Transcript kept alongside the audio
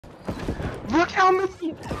Look how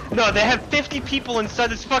many. No, they have 50 people inside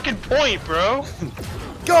this fucking point, bro.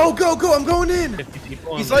 Go, go, go! I'm going in. 50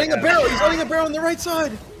 people. He's lighting a barrel. He's lighting a barrel on the right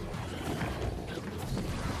side.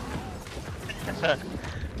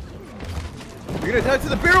 You're gonna die to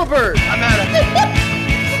the barrel bird. I'm out of here.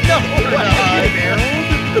 No,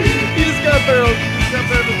 he just got barreled. He just got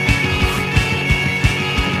barreled.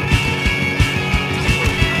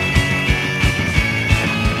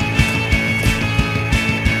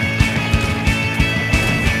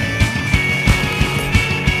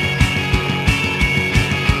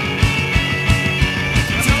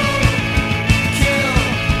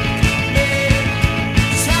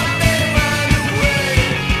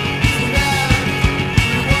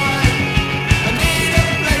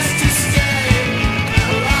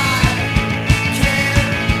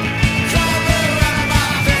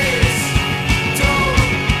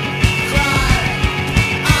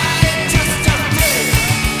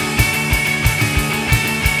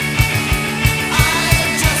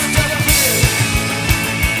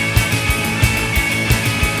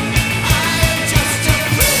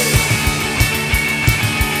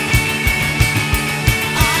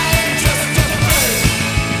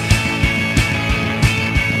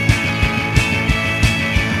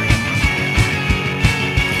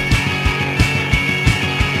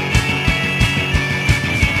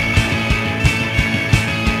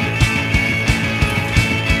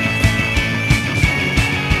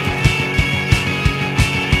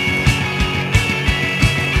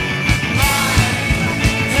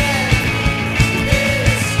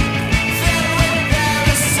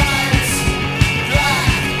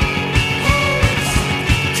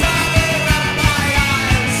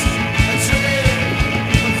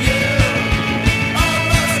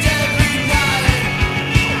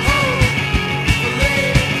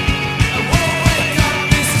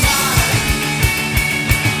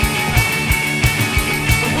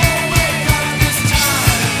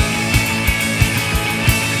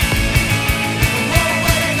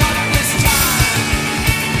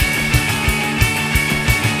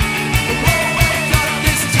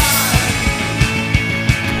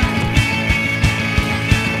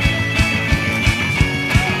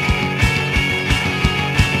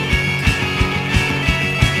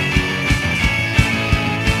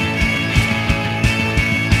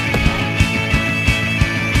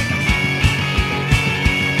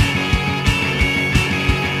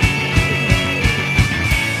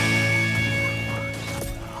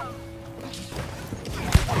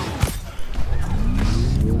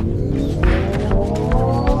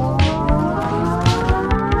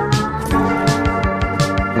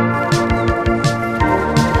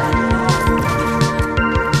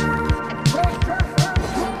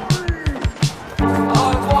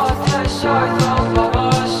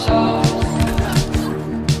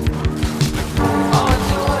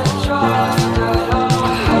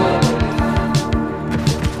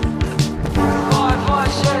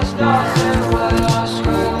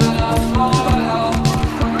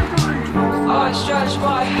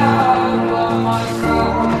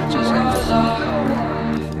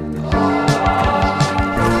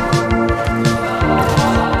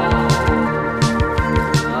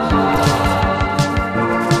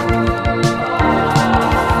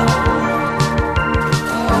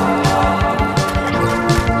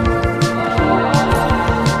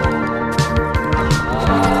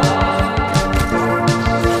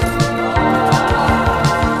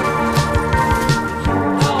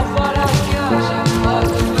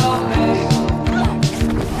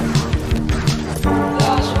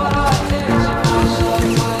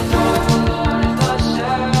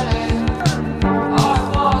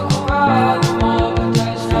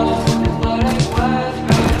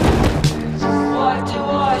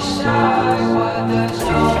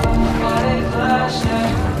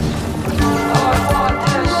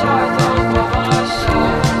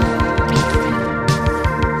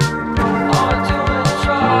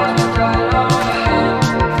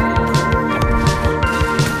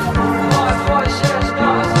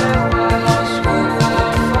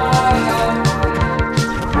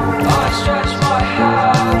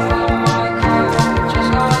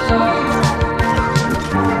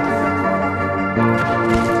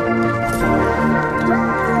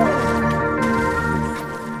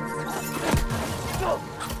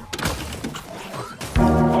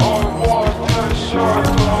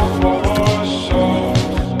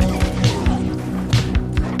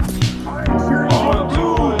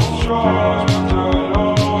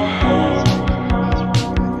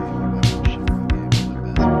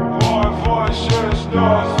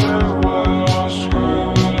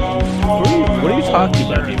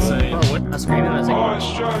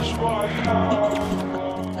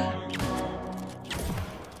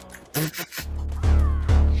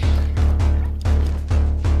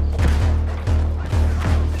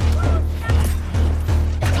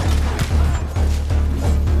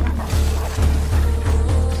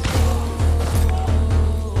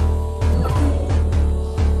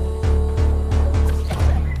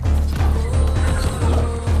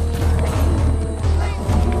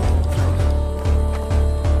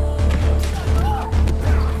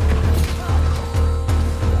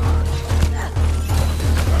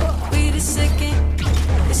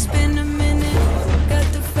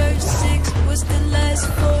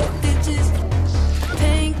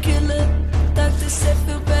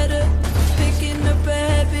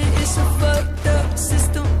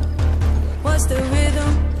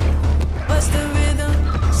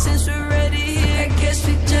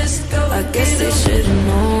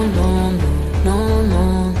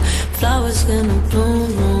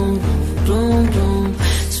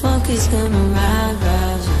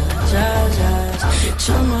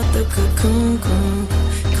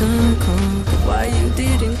 Why you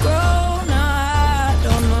didn't go? Now I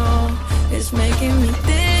don't know. It's making me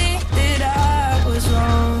think that I was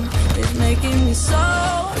wrong. It's making me so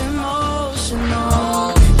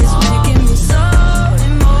emotional. It's making me so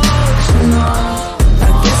emotional. I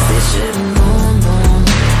guess they should've known,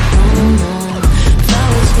 known.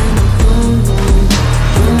 Flowers gonna bloom, bloom,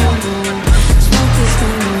 bloom, bloom. Smoke is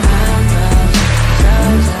gonna rise,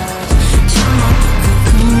 rise, rise. Turn off the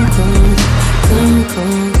cocoon,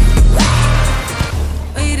 cocoon.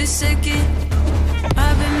 Wait a second,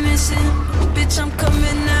 I've been missing. Bitch, I'm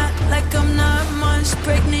coming out like I'm 9 months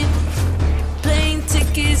pregnant. Plane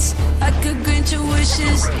tickets, I could grant your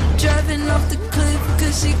wishes. Driving off the cliff,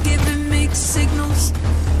 cause she giving mixed signals.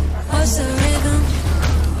 What's the rhythm?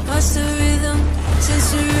 What's the rhythm?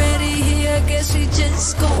 Since we're